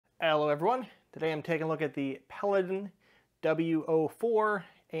Hello everyone. Today I'm taking a look at the PELADN WO4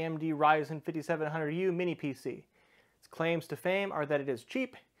 AMD Ryzen 5700U Mini-PC. Its claims to fame are that it is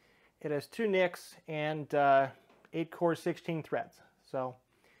cheap, it has 2 NICs, and 8 cores, 16 threads. So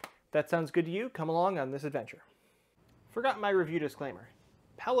if that sounds good to you, come along on this adventure. Forgot my review disclaimer.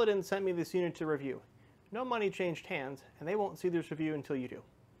 PELADN sent me this unit to review. No money changed hands, and they won't see this review until you do.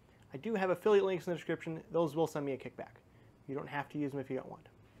 I do have affiliate links in the description. Those will send me a kickback. You don't have to use them if you don't want.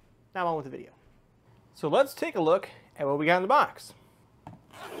 Now on with the video. So let's take a look at what we got in the box.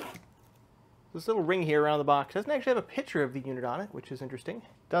 This little ring here around the box doesn't actually have a picture of the unit on it, which is interesting.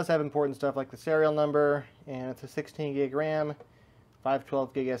 It does have important stuff like the serial number, and it's a 16 gig RAM,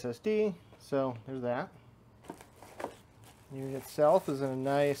 512 gig SSD, so there's that. The unit itself is in a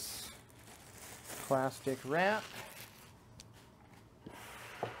nice plastic wrap.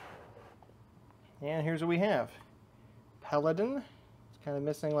 And here's what we have. PELADN. Kind of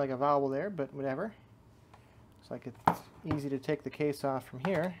missing like a vowel there, but whatever. Looks like it's easy to take the case off from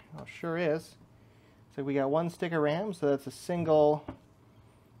here. Well, sure is. So we got 1 stick of RAM, so that's a single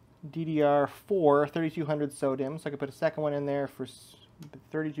DDR4 3200 SODIMM. So I could put a second one in there for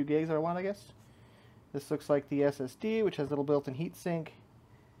 32 gigs that I want, I guess. This looks like the SSD, which has a little built-in heatsink.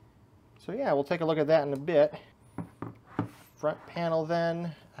 So yeah, we'll take a look at that in a bit. Front panel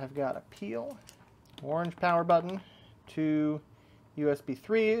then, I've got a peel, orange power button, 2 USB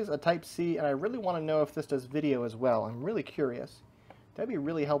 3s, a Type-C, and I really want to know if this does video as well. I'm really curious. That'd be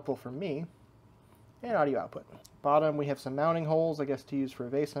really helpful for me. And audio output. Bottom we have some mounting holes, I guess to use for a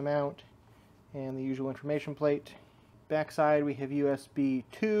VESA mount, and the usual information plate. Backside we have USB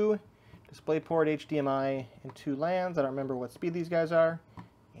 2, DisplayPort, HDMI, and 2 LANs. I don't remember what speed these guys are.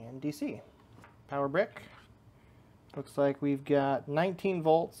 And DC. Power brick. Looks like we've got 19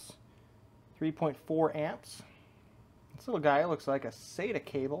 volts, 3.4 amps. This little guy looks like a SATA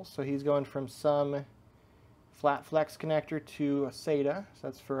cable, so he's going from some flat flex connector to a SATA, so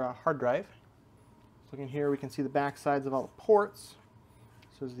that's for a hard drive. So looking here, we can see the back sides of all the ports.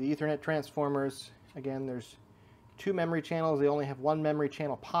 So there's the Ethernet transformers. Again, there's 2 memory channels. They only have 1 memory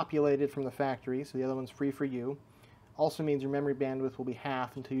channel populated from the factory, so the other one's free for you. Also means your memory bandwidth will be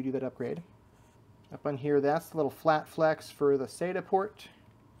half until you do that upgrade. Up on here, that's the little flat flex for the SATA port.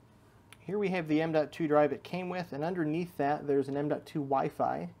 Here we have the M.2 drive it came with, and underneath that there's an M.2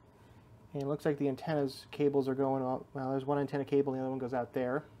 Wi-Fi. And it looks like the antennas cables are going out. Well, there's one antenna cable and the other one goes out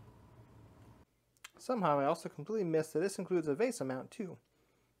there. Somehow I also completely missed that this includes a VESA mount too.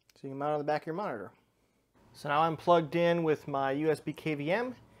 So you can mount it on the back of your monitor. So now I'm plugged in with my USB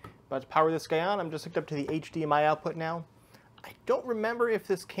KVM. About to power this guy on. I'm just hooked up to the HDMI output now. I don't remember if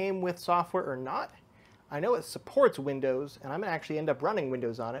this came with software or not. I know it supports Windows, and I'm going to actually end up running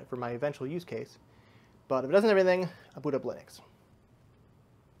Windows on it for my eventual use case. But if it doesn't have anything, I'll boot up Linux.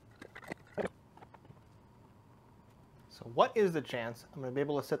 So what is the chance I'm going to be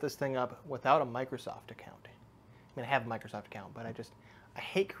able to set this thing up without a Microsoft account? I mean, I have a Microsoft account, but I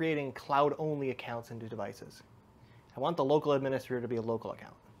hate creating cloud-only accounts into devices. I want the local administrator to be a local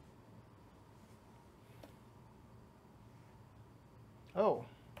account. Oh.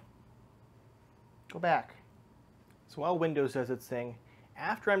 Go back. So while Windows does its thing,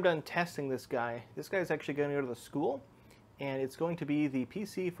 after I'm done testing this guy's actually going to go to the school, and it's going to be the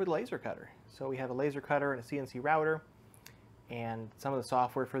PC for the laser cutter. So we have a laser cutter and a CNC router, and some of the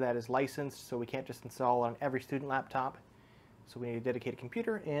software for that is licensed, so we can't just install on every student laptop. So we need a dedicated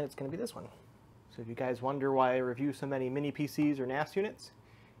computer, and it's going to be this one. So if you guys wonder why I review so many mini PCs or NAS units,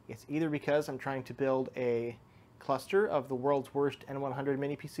 it's either because I'm trying to build a cluster of the world's worst N100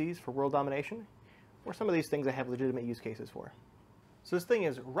 mini PCs for world domination, or some of these things I have legitimate use cases for. So this thing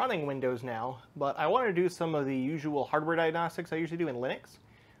is running Windows now, but I want to do some of the usual hardware diagnostics I usually do in Linux.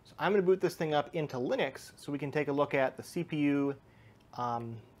 So I'm going to boot this thing up into Linux so we can take a look at the CPU,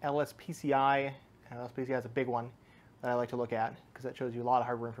 LSPCI. LSPCI is a big one that I like to look at because that shows you a lot of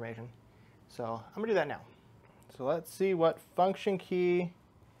hardware information. So I'm going to do that now. So let's see what function key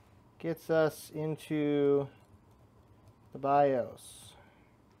gets us into the BIOS.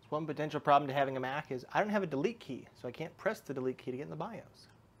 One potential problem to having a Mac is I don't have a delete key, so I can't press the delete key to get in the BIOS.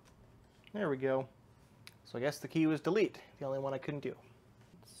 There we go. So I guess the key was delete, the only one I couldn't do.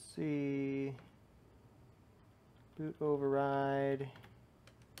 Let's see. Boot override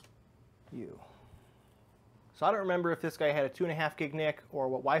U. So I don't remember if this guy had a 2.5 gig NIC or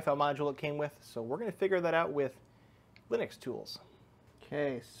what Wi-Fi module it came with, so we're going to figure that out with Linux tools.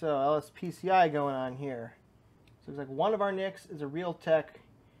 Okay, so LSPCI going on here. So it looks like one of our NICs is a Realtek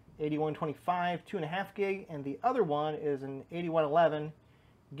 8125 2.5 gig, and the other one is an 8111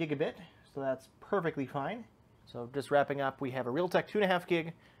 gigabit, so that's perfectly fine. So just wrapping up, we have a Realtek 2.5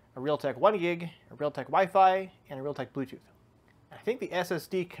 gig, a Realtek 1 gig, a Realtek Wi-Fi, and a Realtek Bluetooth. I think the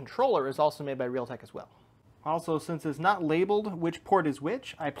SSD controller is also made by Realtek as well. Also, since it's not labeled which port is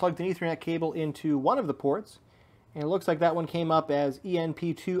which, I plugged an Ethernet cable into one of the ports, and it looks like that one came up as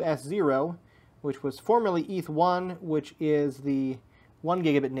ENP2S0, which was formerly ETH1, which is the 1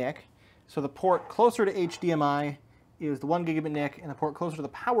 gigabit NIC. So the port closer to HDMI is the 1 gigabit NIC, and the port closer to the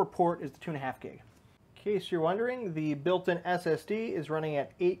power port is the 2.5 gig. In case you're wondering, the built-in SSD is running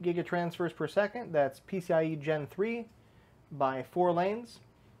at 8 gigatransfers per second. That's PCIe Gen 3 by 4 lanes.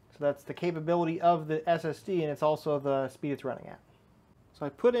 So that's the capability of the SSD, and it's also the speed it's running at. So I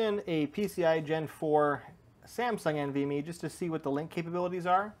put in a PCIe Gen 4 Samsung NVMe just to see what the link capabilities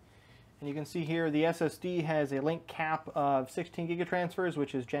are. And you can see here the SSD has a link cap of 16 gigatransfers,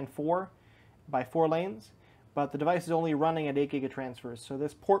 which is Gen 4 by 4 lanes. But the device is only running at 8 gigatransfers. So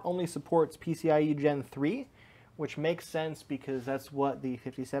this port only supports PCIe Gen 3, which makes sense because that's what the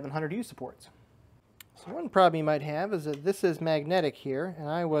 5700U supports. So one problem you might have is that this is magnetic here, and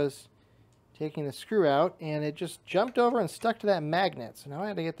I was taking the screw out, and it just jumped over and stuck to that magnet. So now I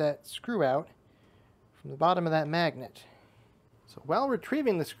had to get that screw out from the bottom of that magnet. So while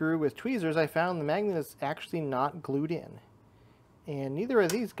retrieving the screw with tweezers, I found the magnet is actually not glued in. And neither are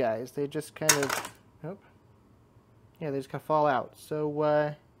these guys. They just kind of, they just kind of fall out.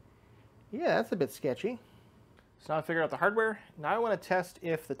 So, yeah, that's a bit sketchy. So now I figured out the hardware. Now I want to test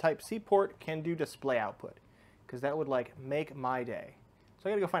if the Type-C port can do display output, because that would, like, make my day. So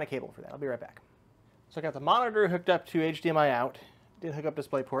I gotta go find a cable for that. I'll be right back. So I got the monitor hooked up to HDMI out. Didn't hook up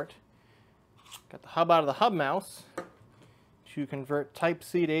DisplayPort. Got the hub out of the hub mouse to convert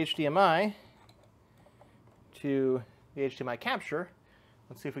Type-C to HDMI to the HDMI capture.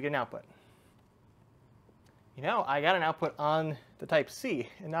 Let's see if we get an output. You know, I got an output on the Type-C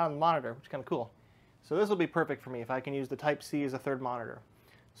and not on the monitor, which is kind of cool. So this will be perfect for me if I can use the Type-C as a third monitor.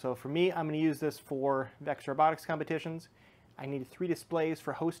 So for me, I'm going to use this for Vex Robotics competitions. I need 3 displays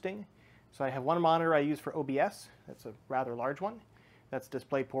for hosting. So I have one monitor I use for OBS. That's a rather large one. That's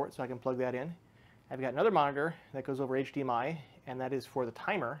DisplayPort, so I can plug that in. I've got another monitor that goes over HDMI, and that is for the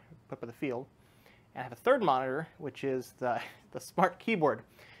timer put by the field. And I have a third monitor, which is the smart keyboard.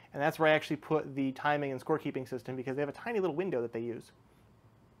 And that's where I actually put the timing and scorekeeping system, because they have a tiny little window that they use.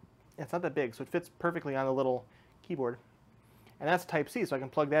 It's not that big, so it fits perfectly on the little keyboard. And that's Type-C, so I can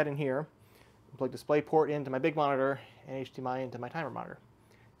plug that in here, plug DisplayPort into my big monitor, and HDMI into my timer monitor.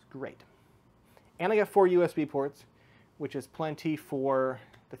 It's great. And I got 4 USB ports, which is plenty for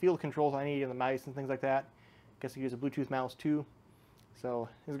the field controls I need and the mice and things like that. I guess I use a Bluetooth mouse too, so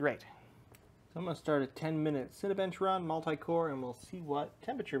it's great. So I'm going to start a 10-minute Cinebench run, multi-core, and we'll see what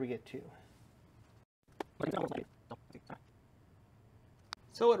temperature we get to.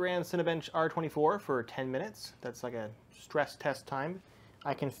 So it ran Cinebench R24 for 10 minutes. That's like a stress test time.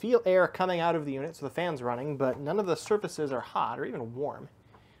 I can feel air coming out of the unit, so the fan's running, but none of the surfaces are hot or even warm.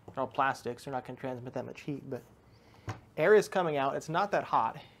 They're all plastics, they're not going to transmit that much heat, but air is coming out. It's not that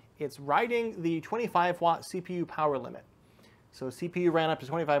hot. It's riding the 25-watt CPU power limit. So CPU ran up to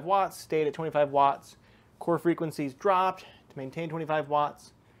 25 watts, stayed at 25 watts. Core frequencies dropped to maintain 25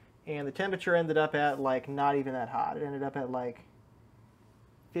 watts. And the temperature ended up at, like, not even that hot. It ended up at, like,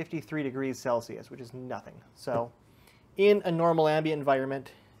 53 degrees Celsius, which is nothing. So in a normal ambient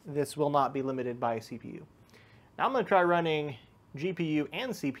environment, this will not be limited by CPU. Now I'm going to try running GPU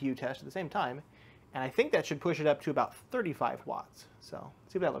and CPU tests at the same time. And I think that should push it up to about 35 watts. So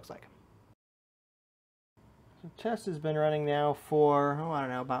let's see what that looks like. The test has been running now for, I don't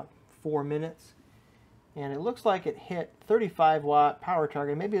know, about 4 minutes. And it looks like it hit 35 watt power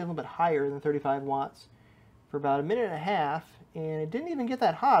target, maybe a little bit higher than 35 watts, for about a minute and a half. And it didn't even get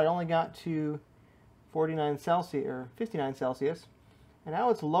that hot. It only got to 49 Celsius, or 59 Celsius. And now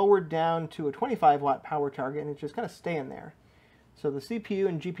it's lowered down to a 25 watt power target, and it's just kind of staying there. So the CPU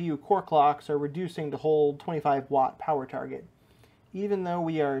and GPU core clocks are reducing to hold 25 watt power target, even though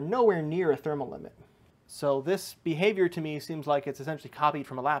we are nowhere near a thermal limit. So this behavior to me seems like it's essentially copied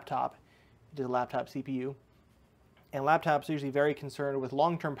from a laptop to the laptop CPU. And laptops are usually very concerned with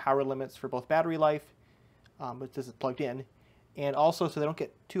long-term power limits for both battery life, which this is plugged in, and also so they don't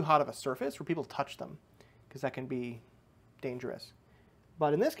get too hot of a surface where people touch them, because that can be dangerous.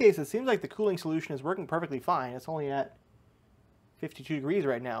 But in this case, it seems like the cooling solution is working perfectly fine. It's only at 52 degrees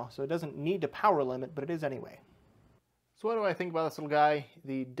right now, so it doesn't need to power limit, but it is anyway. So what do I think about this little guy,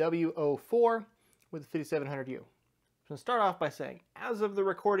 the W04 with the 5700U? I'm going to start off by saying, as of the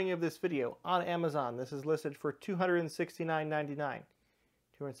recording of this video on Amazon, this is listed for $269.99,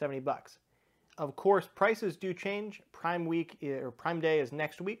 $270. Of course, prices do change. Prime Week or Prime Day is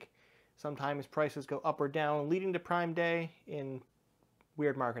next week. Sometimes prices go up or down leading to Prime Day in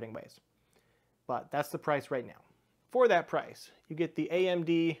weird marketing ways. But that's the price right now. For that price, you get the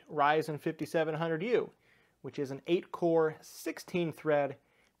AMD Ryzen 5700U, which is an 8-core, 16-thread,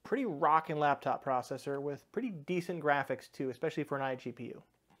 pretty rockin' laptop processor with pretty decent graphics too, especially for an iGPU.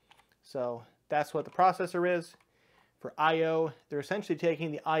 So that's what the processor is. For I/O, they're essentially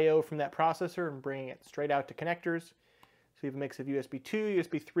taking the I/O from that processor and bringing it straight out to connectors. So you have a mix of USB 2,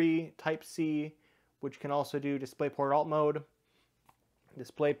 USB 3, Type-C, which can also do DisplayPort alt mode,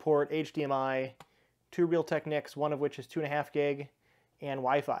 DisplayPort, HDMI, 2 Realtek NICs, one of which is 2.5 gig, and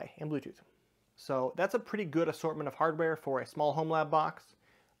Wi-Fi and Bluetooth. So that's a pretty good assortment of hardware for a small home lab box.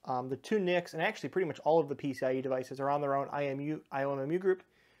 The 2 NICs, and actually pretty much all of the PCIe devices, are on their own IOMMU group.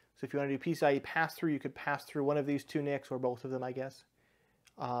 So if you want to do PCIe pass-through, you could pass through one of these 2 NICs, or both of them, I guess,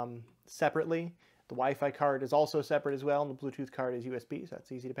 separately. The Wi-Fi card is also separate as well, and the Bluetooth card is USB, so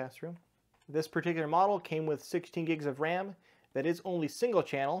that's easy to pass through. This particular model came with 16 gigs of RAM. That is only single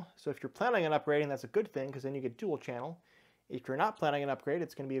channel, so if you're planning on upgrading, that's a good thing, because then you get dual channel. If you're not planning on upgrade,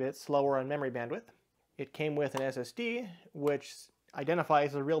 it's going to be a bit slower on memory bandwidth. It came with an SSD, which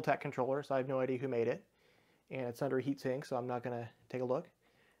identifies as a Realtek controller, so I have no idea who made it. And it's under a heatsink, so I'm not going to take a look.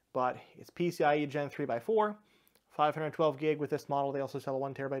 But it's PCIe Gen 3x4, 512 gig with this model. They also sell a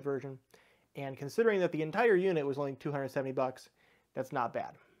 1 terabyte version. And considering that the entire unit was only $270, that's not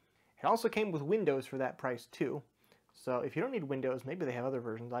bad. It also came with Windows for that price too. So if you don't need Windows, maybe they have other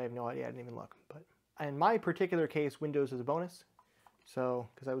versions. I have no idea. I didn't even look. But in my particular case, Windows is a bonus. So,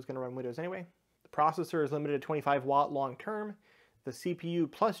 because I was going to run Windows anyway. The processor is limited to 25 watt long term. The CPU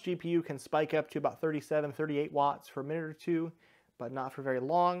plus GPU can spike up to about 37, 38 watts for a minute or two, but not for very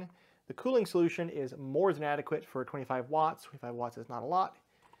long. The cooling solution is more than adequate for 25 watts. 25 watts is not a lot.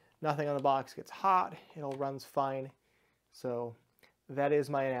 Nothing on the box gets hot. It all runs fine. So that is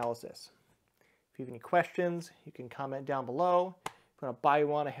my analysis. If you have any questions, you can comment down below. If you want to buy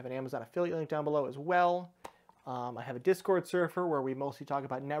one, I have an Amazon affiliate link down below as well. I have a Discord server where we mostly talk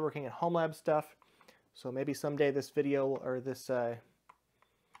about networking and home lab stuff. So maybe someday this video, or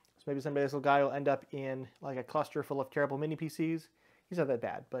maybe someday this little guy will end up in like a cluster full of terrible mini PCs. He's not that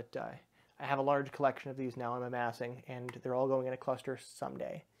bad, but I have a large collection of these now I'm amassing, and they're all going in a cluster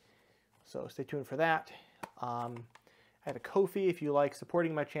someday. So stay tuned for that. I have a Ko-fi if you like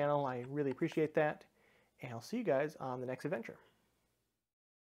supporting my channel. I really appreciate that. And I'll see you guys on the next adventure.